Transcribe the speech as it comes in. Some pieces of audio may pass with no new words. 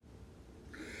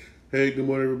Hey, good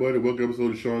morning, everybody. Welcome to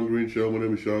episode of Sean Green Show. My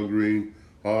name is Sean Green.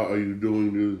 How are you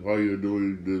doing this? How are you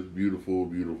doing this beautiful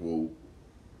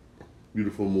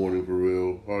morning for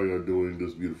real? How are you doing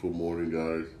this beautiful morning,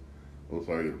 guys? I'm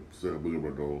sorry, look at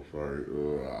my dog. Sorry.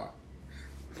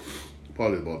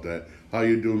 Apologize about that. How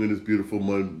you doing in this beautiful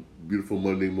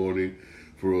Monday morning?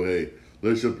 For real, hey,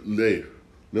 enough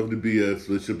the BS.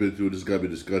 Let's jump into it. This got me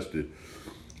disgusted.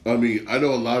 I mean, I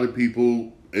know a lot of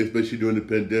people, especially during the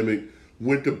pandemic,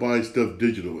 went to buy stuff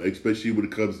digital, especially when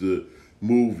it comes to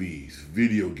movies,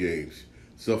 video games,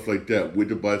 stuff like that. Went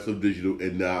to buy stuff digital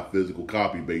and not physical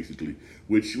copy, basically.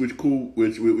 Which I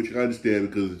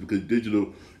understand because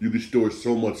digital you can store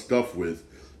so much stuff with,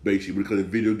 basically, because of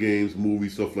video games,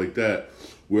 movies, stuff like that.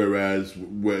 Whereas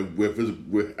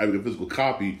having a physical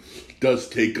copy does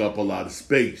take up a lot of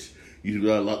space. You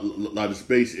got a lot of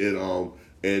space and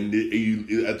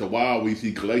after a while, when you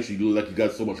see collection, you look like you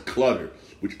got so much clutter,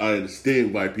 which I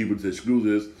understand why people say, screw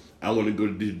this, I want to go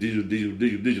to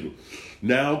digital.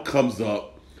 Now comes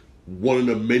up one of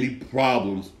the many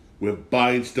problems with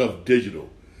buying stuff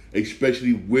digital,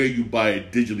 especially where you buy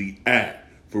it digitally at,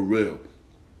 for real.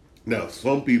 Now,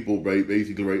 some people,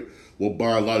 will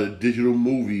buy a lot of digital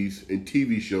movies and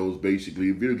TV shows,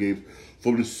 basically, and video games,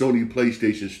 from the Sony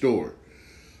PlayStation store.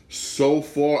 So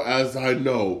far as I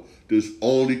know, this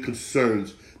only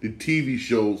concerns the TV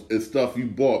shows and stuff you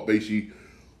bought from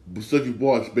Sony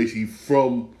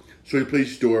PlayStation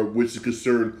store, which is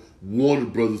concerned Warner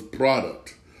Brothers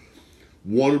product.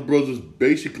 Warner Brothers,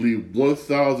 basically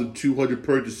 1,200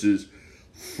 purchases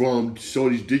from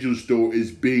Sony's digital store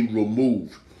is being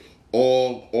removed.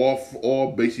 All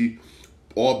basically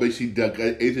that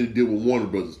got anything to do with Warner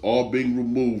Brothers, all being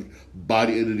removed by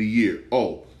the end of the year.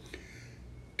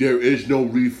 There is no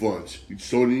refunds.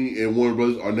 Sony and Warner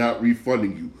Brothers are not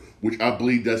refunding you, which I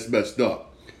believe that's messed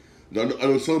up. Now, I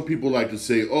know some people like to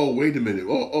say, "Oh, wait a minute.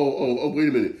 Wait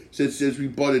a minute. Since we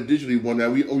bought it digitally,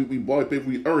 we bought it, paper,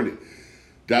 we earn it."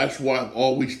 That's why I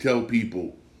always tell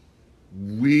people,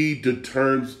 read the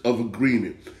terms of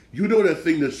agreement. You know that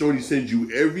thing that Sony sends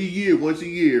you every year, once a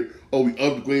year. Oh, we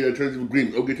upgrade our terms of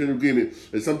agreement. Okay, terms of agreement.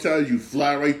 And sometimes you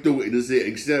fly right through it and just say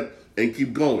accept and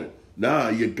keep going. Nah,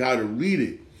 you gotta read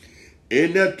it.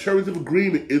 In that terms of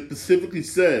agreement, it specifically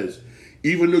says,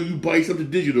 even though you buy something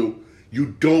digital,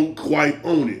 you don't quite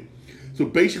own it. So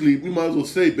basically, we might as well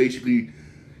say, you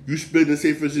spend, let's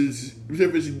say for instance,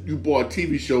 you bought a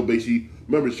TV show, basically.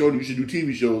 Remember, Sony used to do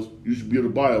TV shows. You should be able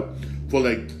to buy them for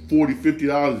like $40,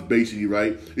 $50, basically,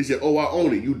 right? They said, oh, I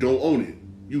own it. You don't own it.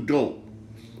 You don't.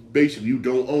 Basically, you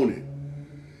don't own it.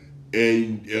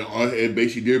 And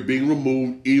basically, they're being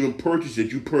removed. Even purchases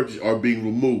that you purchased are being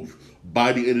removed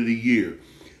by the end of the year,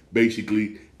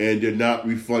 basically, and they're not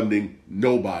refunding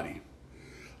nobody.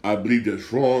 I believe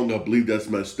that's wrong. I believe that's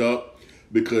messed up,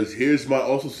 because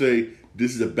also say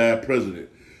this is a bad precedent,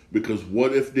 because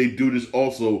what if they do this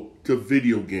also to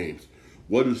video games?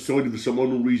 What if Sony, for some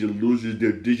unknown reason, loses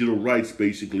their digital rights,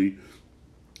 basically?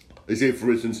 They say, for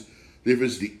instance, the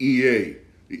EA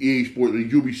Sports, the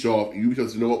Ubisoft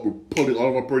says, you know what, we're pulling all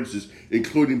of our purchases,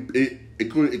 including the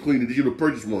digital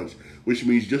purchase ones, which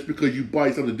means just because you buy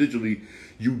something digitally,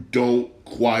 you don't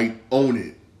quite own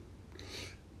it.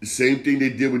 The same thing we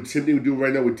do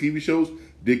right now with TV shows,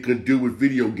 they can do with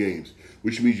video games,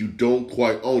 which means you don't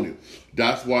quite own it.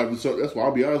 That's why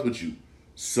I'll be honest with you.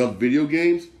 Some video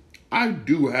games, I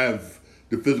do have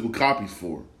the physical copies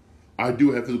for. But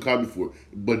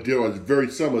there are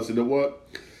some I said, you know what?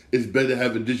 It's better to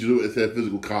have a digital instead of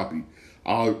physical copy.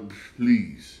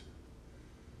 Please.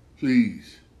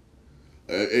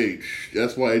 Hey,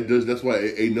 that's why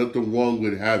ain't nothing wrong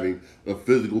with having a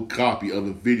physical copy of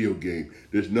a video game.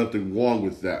 There's nothing wrong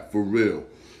with that, for real.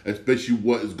 Especially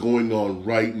what is going on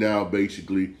right now,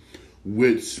 basically,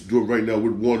 with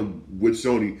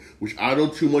Sony, which I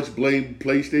don't too much blame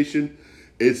PlayStation.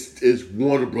 It's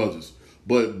Warner Brothers,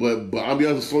 but I'll be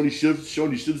honest, Sony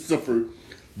should suffer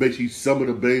basically some of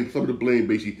the blame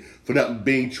basically for not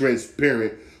being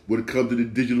transparent when it comes to the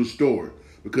digital store.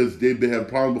 Because they've been having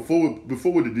problems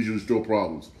before with the digital store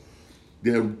problems.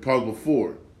 They had problems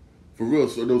before. For real,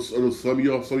 so I know some of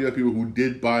y'all people who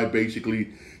did buy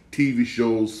basically TV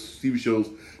shows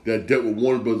that dealt with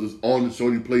Warner Brothers on the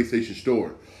Sony PlayStation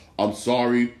store. I'm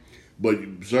sorry, but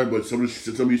some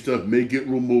of your stuff may get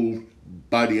removed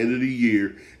by the end of the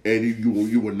year, and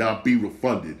you will not be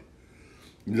refunded.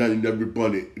 You're not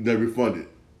refunded.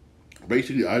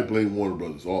 Basically, I blame Warner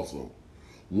Brothers also.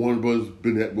 Warner Brothers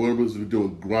been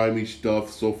doing grimy stuff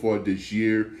so far this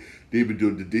year. They've been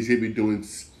doing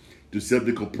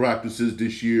deceptive practices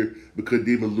this year because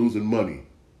they've been losing money.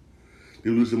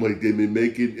 They've been losing money. They've been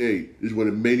making, this is one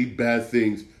of many bad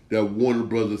things that Warner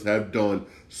Brothers have done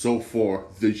so far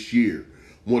this year.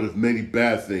 One of many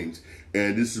bad things.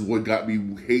 And this is what got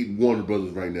me hating Warner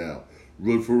Brothers right now.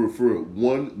 Real for real.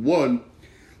 One,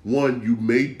 you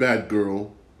made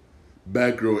Batgirl.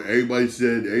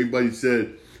 Everybody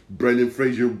said Brendan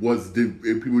Fraser was the,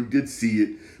 and people did see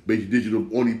it. Basically, digital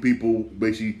only people,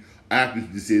 basically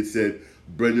actors said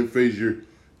Brendan Fraser.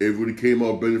 If it would have came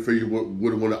out, Brendan Fraser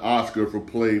would have won an Oscar for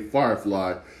playing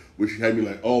Firefly, which had me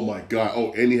like, oh my god.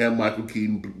 Oh, and he had Michael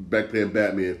Keaton back playing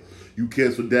Batman. You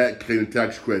canceled that, claim the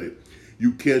tax credit.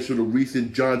 You canceled a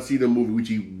recent John Cena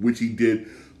movie, which he did,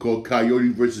 called Coyote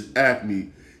vs.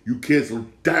 Acme. You canceled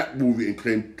that movie and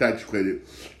claimed tax credit.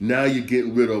 Now you're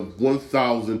getting rid of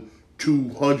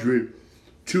 1,200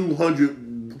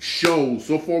 shows.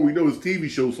 So far, we know it's TV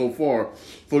shows so far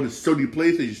for the Sony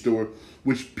PlayStation Store,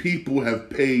 which people have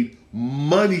paid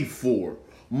money for.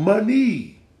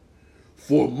 Money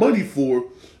for,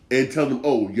 and tell them,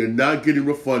 oh, you're not getting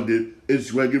refunded. It's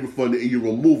going to get refunded, and you're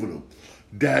removing them.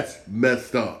 That's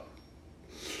messed up.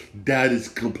 That is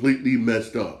completely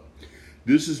messed up.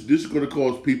 This is going to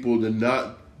cause people to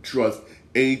not trust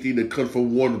anything that comes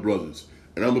from Warner Brothers.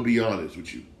 And I'm going to be honest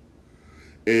with you.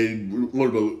 And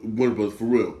Warner Brothers for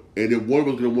real. And then Warner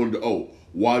Brothers is going to wonder, oh,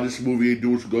 why this movie ain't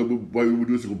doing so good? Why we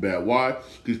doing so bad? Why?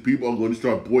 Because people are going to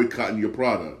start boycotting your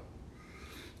product.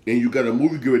 And you got a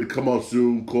movie getting ready to come out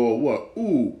soon called what?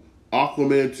 Ooh,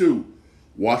 Aquaman 2.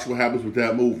 Watch what happens with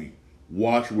that movie.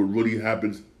 Watch what really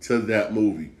happens to that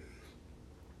movie.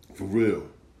 For real.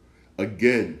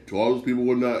 Again, to all those people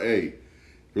who are not, those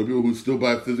people who still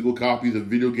buy physical copies of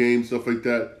video games, stuff like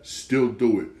that, still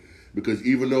do it. Because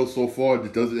even though so far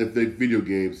it doesn't affect video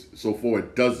games, so far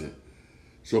it doesn't.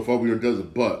 So far we know it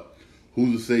doesn't. But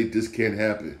who's to say this can't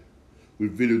happen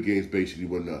with video games, basically,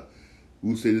 whatnot?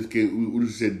 Who say this can't? Who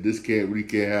said this really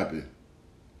can't happen?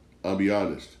 I'll be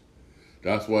honest.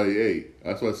 That's why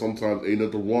sometimes ain't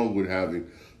nothing wrong with having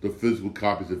the physical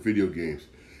copies of video games.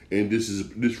 And this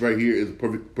right here is a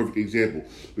perfect example.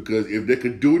 Because if they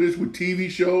could do this with TV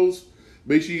shows,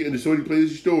 basically in the Sony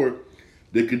PlayStation Store,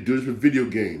 they could do this with video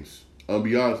games. I'll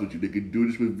be honest with you. They could do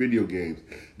this with video games.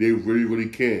 They really, really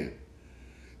can.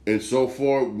 And so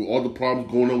far, with all the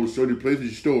problems going on with Sony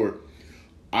PlayStation Store,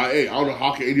 I don't know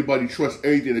how can anybody trust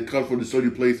anything that comes from the Sony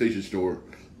PlayStation Store.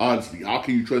 Honestly, how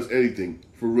can you trust anything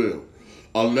for real?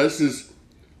 Unless it's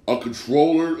a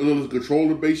controller,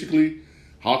 basically.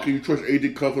 How can you trust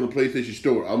anything that comes from the PlayStation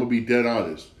Store? I'm gonna be dead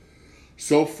honest.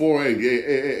 So far,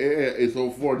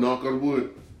 knock on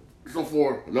wood,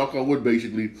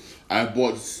 basically, I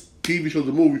bought TV shows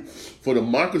and movies for the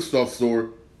Microsoft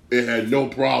Store. It had no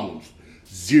problems.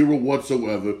 Zero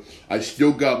whatsoever. I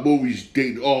still got movies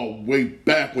dating all way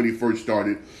back when he first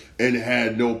started, and it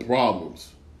had no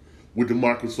problems with the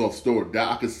Microsoft Store.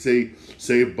 That I could say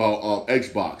about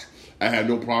Xbox. I had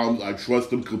no problems. I trust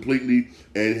them completely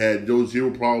and had no zero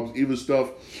problems. Even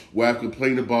stuff where I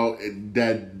complained about when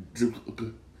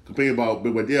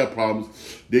they had problems,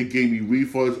 they gave me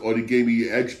refunds or they gave me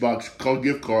Xbox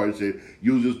gift cards and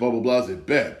use this blah blah blah. I said,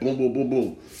 bet, boom, boom, boom,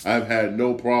 boom. I've had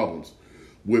no problems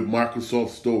with Microsoft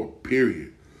Store,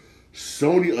 period.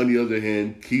 Sony, on the other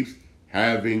hand, keeps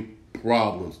having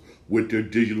problems with their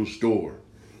digital store.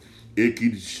 And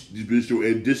this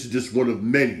is just one of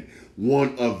many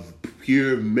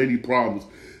problems.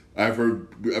 I've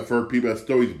heard people have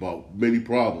stories about many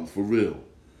problems, for real.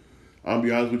 I'll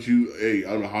be honest with you,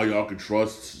 I don't know how y'all can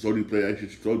trust Sony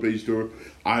PlayStation Store.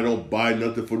 I don't buy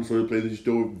nothing from the Sony PlayStation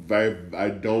Store. I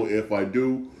don't. If I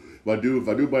do buy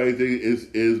anything,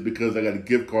 is because I got a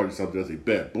gift card or something. I say,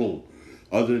 bet, boom.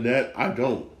 Other than that, I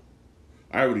don't.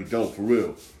 I really don't, for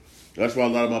real. That's why a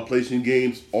lot of my PlayStation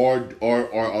games are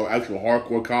actual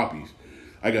hardcore copies.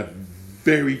 I got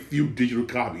very few digital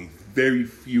copies, very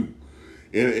few.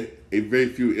 And very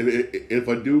few. If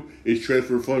I do, it's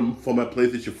transferred from my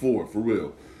PlayStation 4, for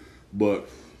real. But,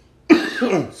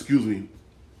 excuse me.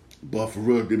 But for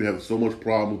real, they've been having so much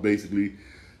problems, basically.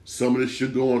 Some of this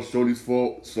should go on Sony's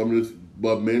fault. Some of this,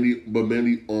 but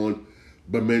mainly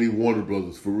Warner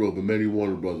Brothers, for real. But mainly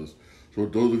Warner Brothers. So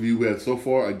those of you who have so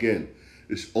far, again,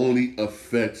 this only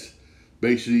affects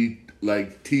basically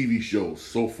like TV shows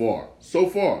so far.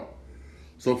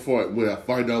 When I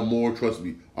find out more, trust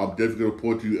me, I'm definitely gonna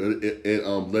report to you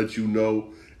and let you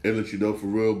know for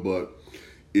real. But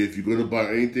if you're gonna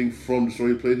buy anything from the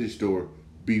Sony PlayStation Store,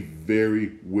 be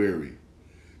very wary.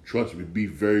 Trust me, be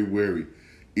very wary.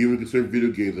 Even concerning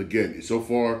video games, again, so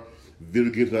far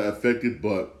video games not affected,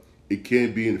 but it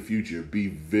can be in the future. Be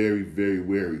very, very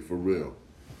wary, for real.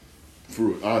 For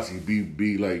real, honestly, be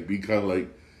kind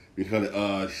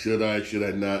of should I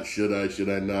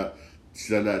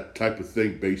not type of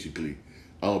thing, basically.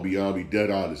 I'll be dead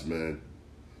honest, man.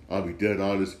 I'll be dead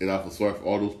honest, and I feel sorry for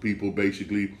all those people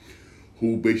basically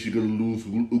who basically gonna lose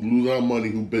our money,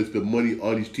 who bet spend money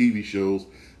on these TV shows,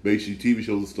 basically TV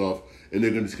shows and stuff, and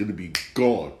they're just gonna be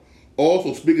gone.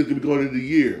 Also, speaking of gonna be going into the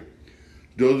year,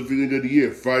 those are the end of the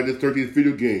year, Friday the 13th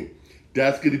video game,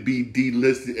 that's gonna be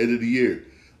delisted end of the year.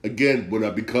 Again,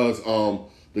 because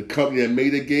the company that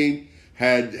made the game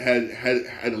had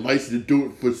a license to do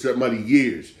it for a certain amount of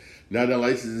years. Now that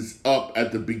license is up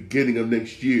at the beginning of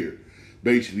next year,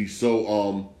 basically.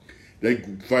 So that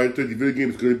Friday the 13th video game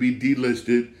is going to be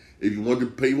delisted. If you want to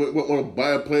pay, want to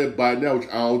buy it, buy it now, which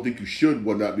I don't think you should,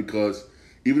 whatnot, because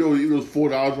even though it's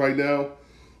 $4 right now,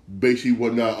 basically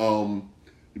whatnot.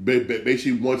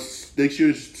 Basically once next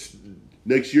year's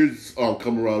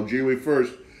come around January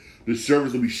 1st, the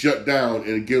service will be shut down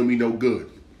and again will be no good.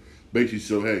 Basically,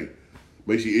 so hey,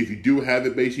 basically if you do have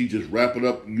it, basically just wrap it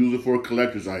up, use it for a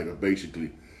collector's item, basically.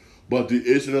 But there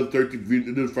is another Friday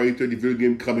the 13th video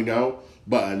game coming out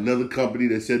by another company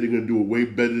that said they're gonna do it way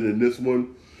better than this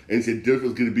one, and said this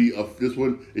one's gonna be this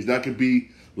one is not gonna be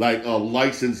like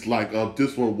licensed like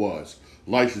this one was.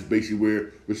 Licensed basically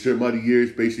where for a certain amount of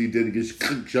years basically then it gets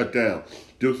shut down.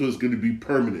 This one's gonna be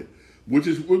permanent, which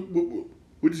is good.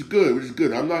 Which is good. Which is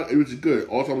good.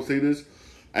 Also, I'm gonna say this: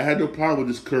 I had no problem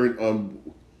with this current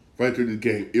Friday the 13th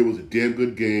game. It was a damn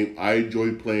good game. I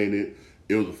enjoyed playing it.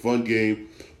 It was a fun game.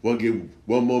 One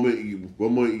moment you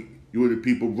were the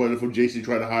people running from Jason,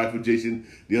 trying to hide from Jason.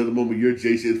 The other moment you're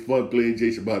Jason. It's fun playing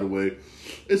Jason, by the way.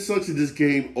 It sucks that this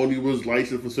game only was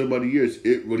licensed for so many years.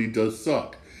 It really does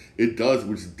suck. It does,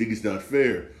 which I think is not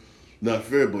fair. Not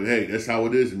fair, but hey, that's how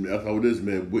it is. That's how it is,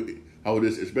 man. How it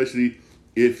is, especially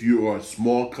if you are a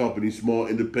small company, small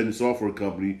independent software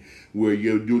company, where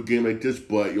you do a game like this,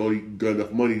 but you only got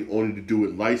enough money only to do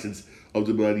it licensed up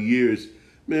to about years,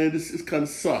 man, this kind of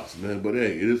sucks, man. But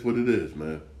hey, it is what it is,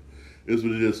 man. It is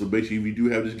what it is. So basically, if you do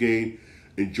have this game,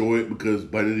 enjoy it, because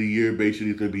by the end of the year,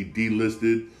 basically, it's going to be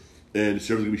delisted, and the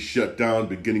server's going to be shut down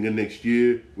beginning of next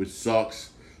year, which sucks,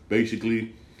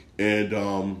 basically. And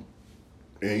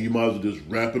you might as well just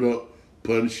wrap it up,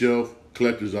 put it on the shelf,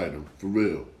 collector's item, for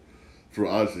real. For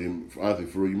honestly, you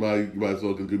might as well, because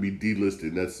it's going to be delisted,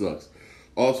 and that sucks.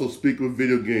 Also, speaking of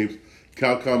video games,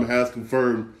 Capcom has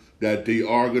confirmed that they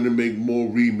are going to make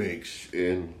more remakes,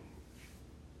 and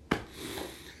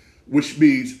which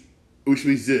means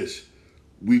this: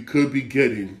 we could be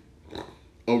getting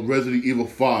a Resident Evil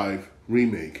 5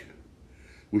 remake,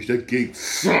 which that game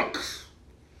sucks.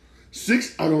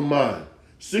 6, I don't mind.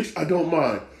 6, I don't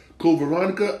mind. Code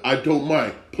Veronica, I don't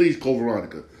mind. Please, Code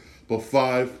Veronica. But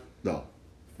 5, no.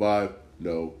 5,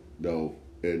 no,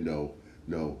 and no, and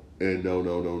no, and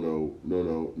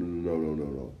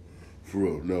no. For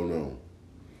real, no.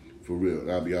 For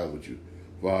real, I'll be honest with you.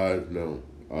 5, no,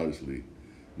 honestly.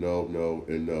 No,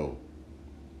 and no.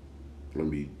 Let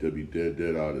me be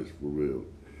dead honest, for real.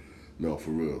 No,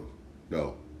 for real.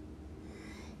 No.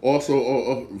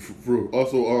 Also,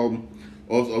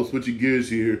 switching gears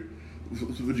here. I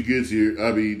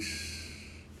mean,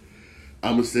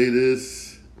 I'm gonna say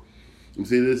this.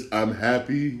 I'm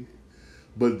happy,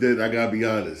 but then I gotta be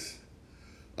honest.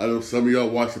 I know some of y'all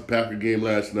watched the Packer game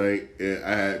last night, and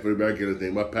I had, for the back end of the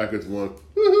thing, my Packers won.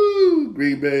 Woohoo!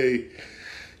 Green Bay.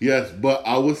 Yes, but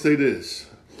I would say this.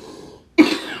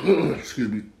 Excuse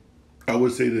me. I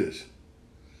would say this.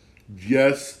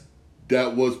 Yes,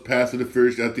 that was pass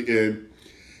interference at the end.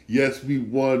 Yes, we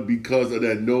won because of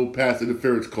that no pass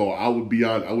interference call. I would be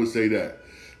honest. I would say that.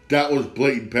 That was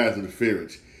blatant pass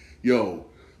interference. Yo,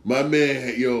 my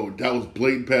man, that was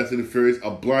blatant pass interference.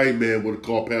 A blind man would have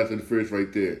called pass interference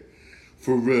right there.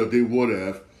 For real, they would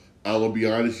have. I'm going to be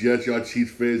honest. Yes, y'all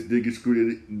Chiefs fans did get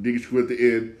screwed at the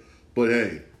end. But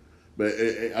hey,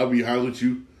 I'll be honest with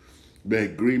you.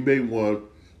 Man, Green Bay won.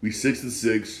 We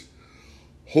 6-6.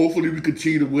 Hopefully we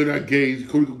continue to win our games.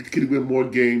 Continue to win more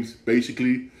games,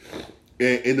 basically,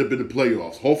 and end up in the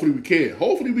playoffs. Hopefully we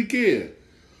can.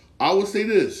 I would say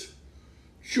this.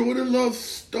 Jordan Love's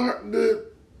starting to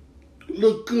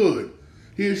look good.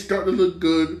 He's starting to look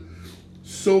good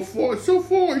so far. He's starting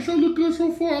to look good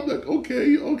so far. I'm like,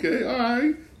 okay, all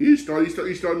right. He's starting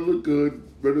to look good.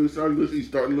 He's starting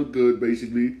to look good,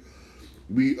 basically.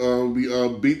 We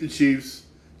beat the Chiefs.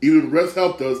 Even the refs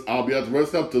helped us. I'll be honest, the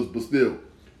refs helped us, but still,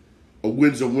 a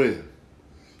win's a win.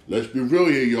 Let's be real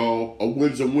here, y'all. A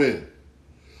win's a win.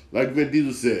 Like Vin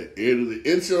Diesel said, in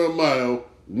the inch of a mile,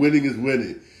 winning is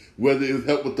winning. Whether it was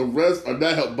helped with the refs or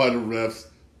not helped by the refs,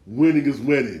 winning is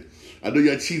winning. I know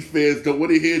y'all Chiefs fans don't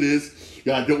want to hear this.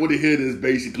 Y'all don't want to hear this,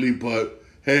 basically, but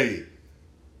hey,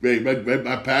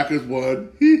 my Packers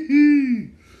won.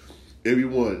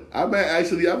 Everyone. I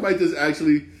might just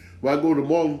actually, when I go to the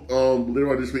mall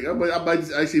later on this week, I might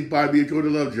just actually buy me a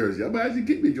Jordan Love jersey. I might actually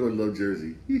get me a Jordan Love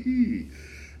jersey.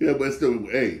 Yeah, but still,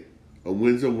 hey, a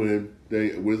win's a win.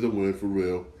 A win's a win for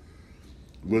real.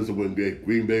 Win's a win.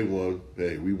 Green Bay won.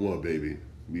 Hey, we won, baby.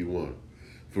 We won.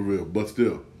 For real. But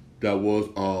still, that was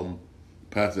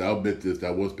passing. I'll admit this.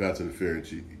 That was pass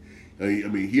interference. I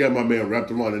mean, he had my man wrapped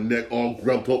around the neck, all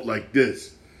grumped up like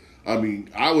this. I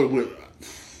mean, I would have went.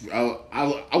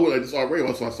 I would like this already.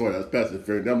 Also, I saw that. That's pass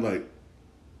interference. I'm like,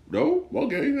 no,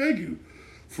 okay, thank you.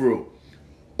 For real.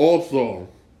 Also,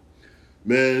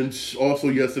 man. Also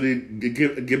yesterday,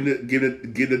 getting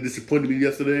it disappointed me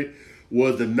yesterday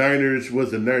was the Niners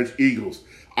Eagles.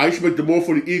 I expected more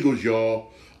for the Eagles,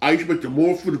 y'all. I expected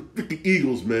more for the freaking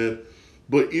Eagles, man.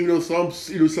 But even though some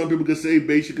people can say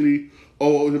basically,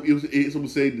 someone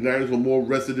say the Niners were more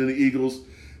rested than the Eagles,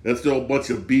 that's still a bunch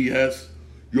of BS.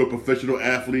 You're a professional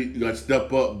athlete. You got to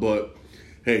step up. But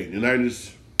hey, the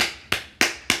Niners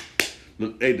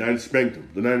spanked them.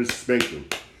 The Niners spanked them.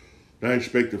 The Niners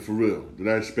spanked them for real. The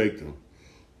Niners spanked them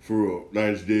for real.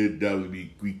 Niners did. That would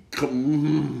be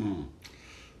come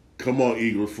on,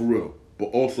 Eagles, for real. But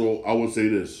also, I would say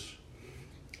this.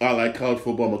 I like college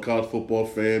football. I'm a college football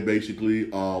fan, basically.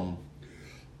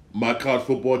 My college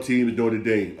football team is Notre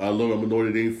Dame. I'm a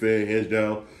Notre Dame fan, hands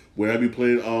down. When I be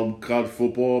playing college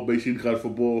football, basically college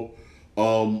football,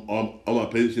 on my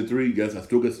PlayStation 3, yes, I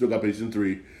still got PlayStation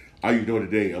 3. I use Notre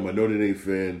Dame. I'm a Notre Dame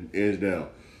fan, hands down.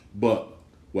 But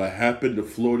what happened to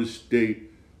Florida State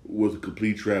was a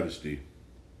complete travesty.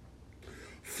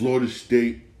 Florida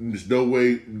State, there's no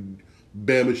way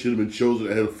Bama should have been chosen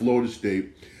ahead of Florida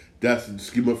State. That's a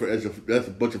schema for that's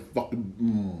a bunch of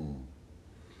fucking.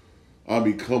 I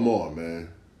mean, come on,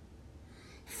 man.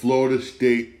 Florida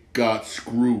State got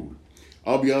screwed.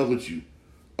 I'll be honest with you.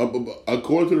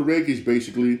 According to the rankings,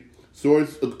 basically,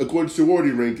 according to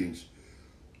sorority rankings,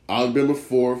 Alabama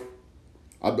 4th.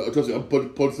 I'm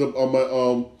putting some on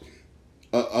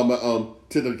my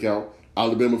Twitter account.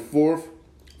 Alabama 4th,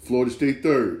 Florida State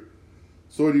 3rd.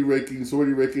 Sorority ranking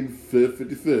 5th,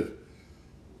 55th.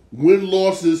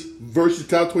 Win-losses versus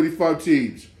top 25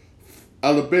 teams.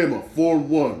 Alabama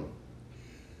 4-1.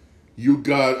 You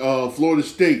got Florida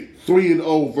State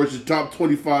 3-0 versus top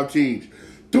 25 teams.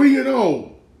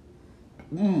 3-0.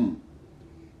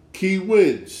 Key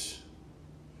wins.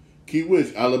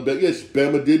 Alabama, yes,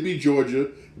 Bama did beat Georgia.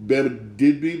 Bama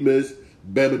did beat Miss.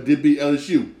 Bama did beat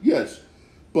LSU. Yes.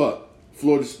 But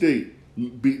Florida State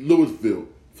beat Louisville.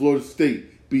 Florida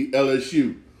State beat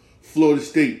LSU. Florida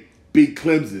State beat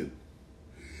Clemson.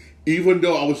 Even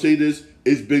though I would say this,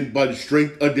 it's been by the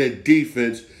strength of their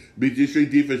defense.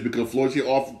 Because Florida State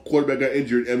quarterback got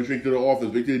injured, and the strength of the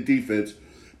offense, basically the defense,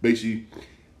 basically,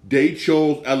 they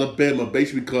chose Alabama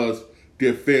basically because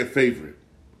they're fan favorite.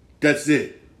 That's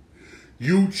it.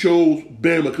 You chose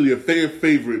Bama because you're a fan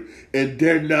favorite, and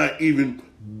they're not even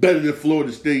better than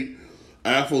Florida State.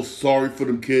 I feel sorry for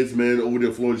them kids, man, over there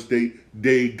at Florida State.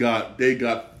 They got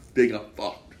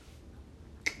fucked.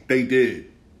 They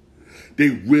did. They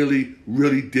really,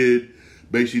 really did.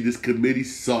 Basically, this committee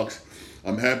sucks.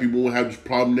 I'm happy we won't have this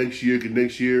problem next year, because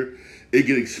next year it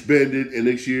get expanded, and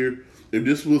next year, if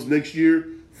this was next year,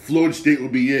 Florida State will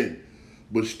be in.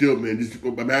 But still, man,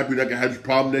 I'm happy we're not gonna have this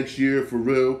problem next year, for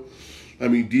real. I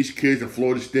mean, these kids at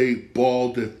Florida State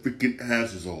balled their freaking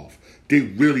asses off. They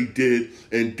really did,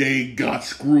 and they got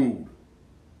screwed.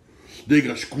 They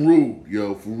got screwed,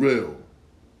 yo, for real.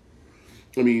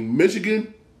 I mean,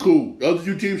 Michigan, cool. The other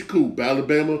two teams, cool. But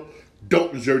Alabama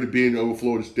don't deserve to be in over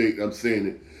Florida State. I'm saying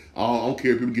it. I don't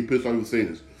care if people get pissed off for saying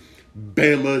this.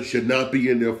 Bama should not be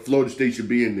in there. Florida State should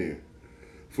be in there.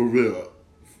 For real.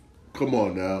 Come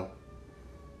on now.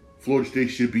 Florida State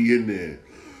should be in there.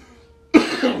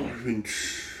 I mean,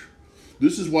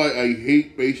 this is why I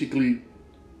hate basically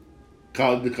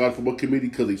the college football committee,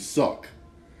 because they suck.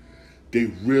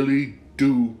 They really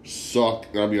do suck.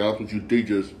 I mean, honest with you,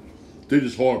 they're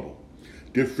just horrible.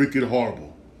 They're freaking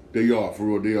horrible. They are, for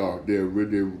real. They are. They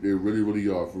really, really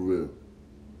are, for real.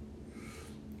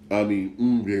 I mean,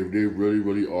 they really,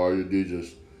 really are. They're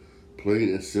just plain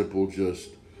and simple,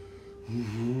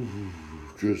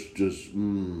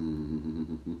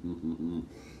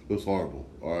 That's horrible,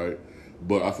 all right?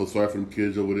 But I feel sorry for them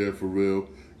kids over there, for real.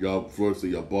 Y'all, first,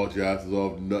 y'all bought your asses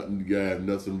off. Nothing, you have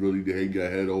nothing really to hang your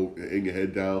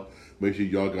head down. Make sure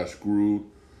y'all got screwed.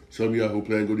 Some of y'all who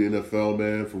plan to go to the NFL,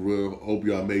 man, for real, hope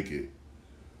y'all make it.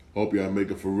 Hope y'all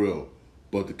make it for real.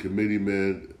 But the committee,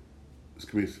 man, this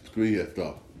committee effed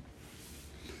up.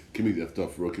 Committee effed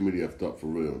up for real. Committee effed up for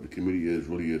real. The committee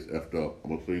really is effed up. I'm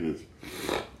gonna say this.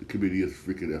 The committee is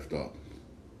freaking effed up.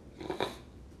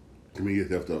 I mean,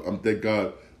 yes, after thank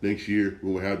God next year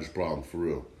we won't have this problem for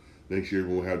real. Next year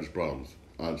we won't have these problems,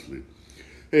 honestly.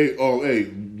 Hey,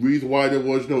 reason why there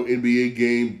was no NBA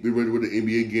game, we were with the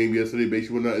NBA game yesterday,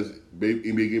 basically, not is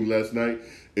NBA game last night,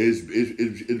 is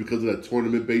because of that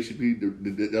tournament, basically, the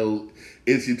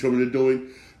NCAA tournament they're doing.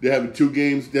 They're having two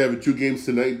games. They're having two games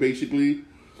tonight, basically.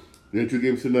 They're having two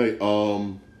games tonight.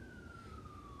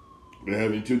 They're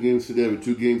having two games. They're having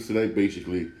two games tonight,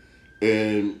 basically,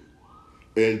 and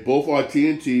both are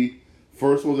TNT.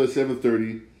 First one's at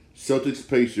 7:30. Celtics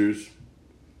Pacers,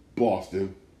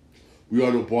 Boston. We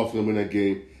all know Boston will win that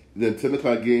game. And then 10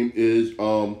 o'clock game is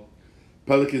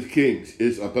Pelicans Kings.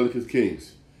 It's Pelicans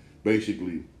Kings,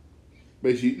 basically.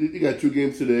 Basically, they got two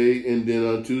games today, and then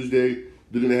on Tuesday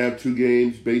they're gonna have two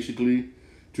games, basically.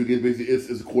 Two games, basically. It's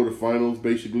the quarterfinals,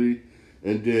 basically,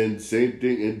 and then same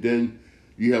thing. And then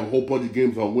you have a whole bunch of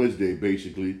games on Wednesday,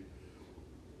 basically.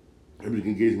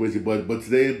 Everything games Wednesday, but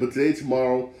today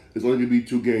tomorrow it's only gonna be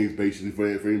two games, basically for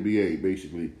NBA,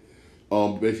 basically.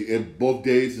 Basically, and both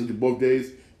days it's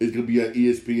gonna be at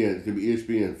ESPN. It's gonna be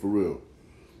ESPN for real.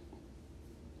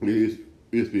 It is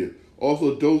ESPN.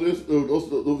 Also, those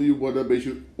of you who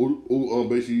basically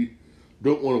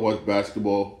don't want to watch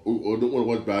basketball or don't want to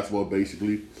watch basketball,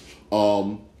 basically,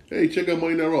 hey, check out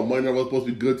Monday Night Raw. Monday Night Raw is supposed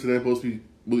to be good tonight. Supposed to be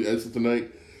really excellent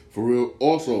tonight, for real.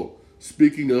 Also,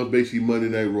 speaking of basically Monday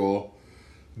Night Raw,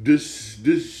 this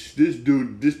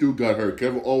dude got hurt.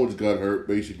 Kevin Owens got hurt,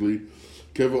 basically.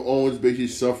 Kevin Owens basically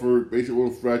suffered, basically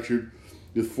fractured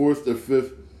his fourth or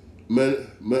fifth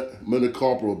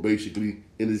metacarpal, basically,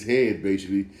 in his hand,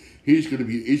 basically. He's gonna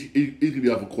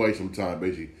be out for quite some time,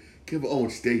 basically. Kevin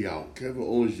Owens stay out. Kevin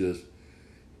Owens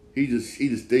he just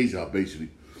stays out, basically.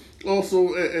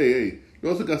 Also, hey, you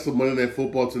also got some Monday Night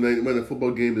Football tonight. The Monday Night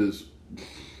Football game is,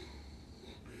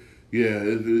 yeah,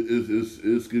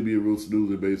 it's gonna be a real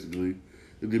snoozer, basically.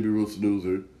 It's gonna be a real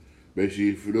snoozer.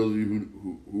 Basically, for those of you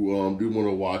who do want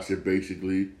to watch it,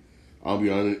 basically, I'll be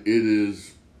honest,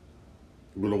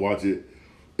 I'm gonna watch it.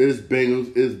 It's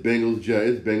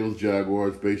Bengals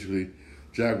Jaguars, basically.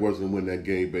 Jaguars gonna win that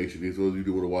game, basically. So if you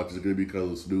do want to watch it, it's gonna be kind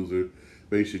of a snoozer,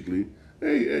 basically.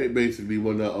 Hey, basically,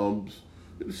 when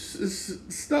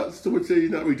it's not so much.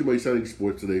 Not really too much exciting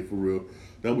sports today, for real.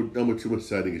 Not much too much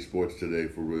exciting sports today,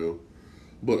 for real.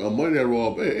 But on Monday Night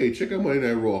Raw, hey, check out Monday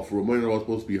Night Raw. For Monday Night Raw, is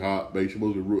supposed to be hot. It's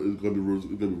gonna be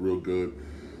real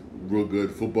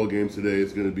good. Football games today.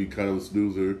 It's gonna be kind of a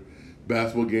snoozer.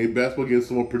 Basketball game is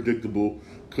somewhat predictable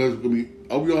because we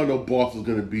all know Boston's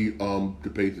gonna beat the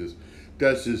Pacers.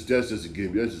 That's just a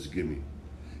gimme.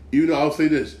 Even though I'll say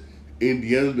this,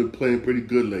 Indiana's been playing pretty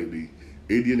good lately.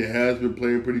 Indiana has been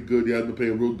playing pretty good. They have been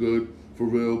playing real good, for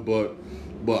real. But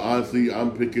honestly, I'm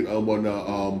picking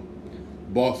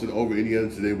Boston over Indiana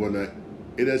today.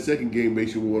 In that second game,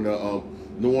 basically,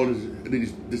 New Orleans. I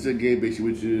think the second game,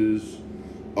 basically, which is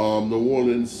New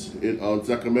Orleans in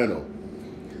Sacramento.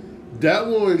 That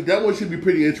one should be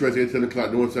pretty interesting at 10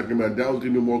 o'clock. New Orleans, Sacramento. That one's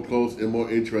gonna be more close and more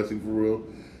interesting, for real.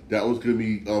 That one's gonna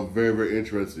be very, very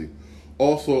interesting.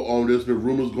 Also, there's been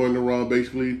rumors going around,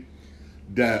 basically,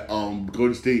 that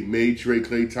Golden State may trade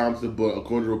Klay Thompson, but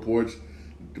according to reports,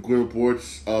 Golden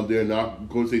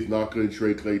State's not going to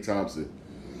trade Klay Thompson.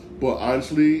 But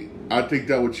honestly, I think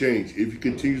that would change if he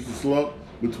continues to slump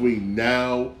between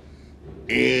now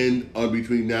and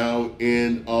trade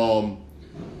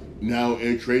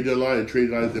deadline. And trade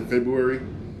deadline is in February.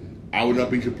 I would not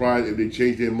be surprised if they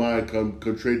change their mind come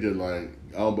trade deadline.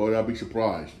 I would not be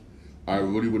surprised. I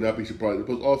really would not be surprised.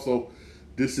 Because also,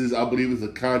 I believe it's a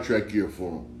contract year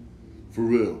for him. For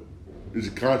real. It's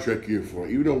a contract year for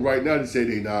him. Even though right now they say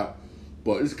they're not,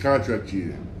 but it's a contract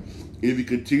year. If you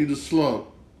continue to slump,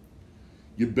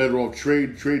 you're better off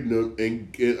trading them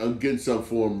and getting something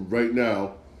for him right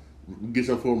now. Get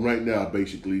something for him right now,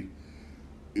 basically.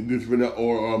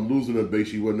 Or losing them,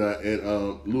 basically, whatnot,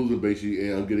 and losing basically,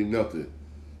 and I'm getting nothing.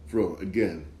 For real.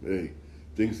 Again,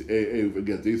 things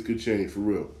could change, for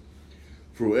real.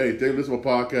 Hey, thank you for listening to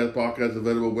my podcast. Podcast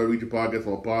available where you read your podcast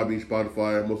on Podbean,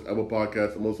 Spotify, most Apple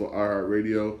Podcasts, and most on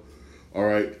iHeartRadio. All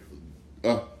right.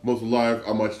 Most live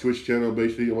on my Twitch channel,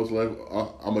 basically. And most live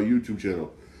on my YouTube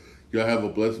channel. Y'all have a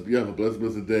blessed day.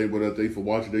 Thank you for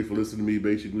watching. Thank you for listening to me,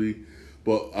 basically.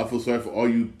 But I feel sorry for all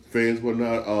you fans,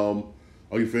 whatnot. All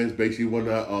you fans, basically,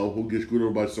 whatnot, who get screwed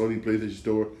over by Sony PlayStation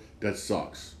Store. That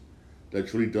sucks. That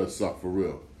truly does suck, for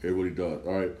real. It really does.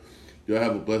 All right. Y'all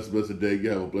have a blessed day. You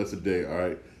have a blessed day. All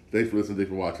right. Thanks for listening. Thanks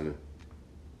for watching it.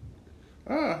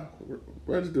 What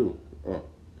did I just do? Oh.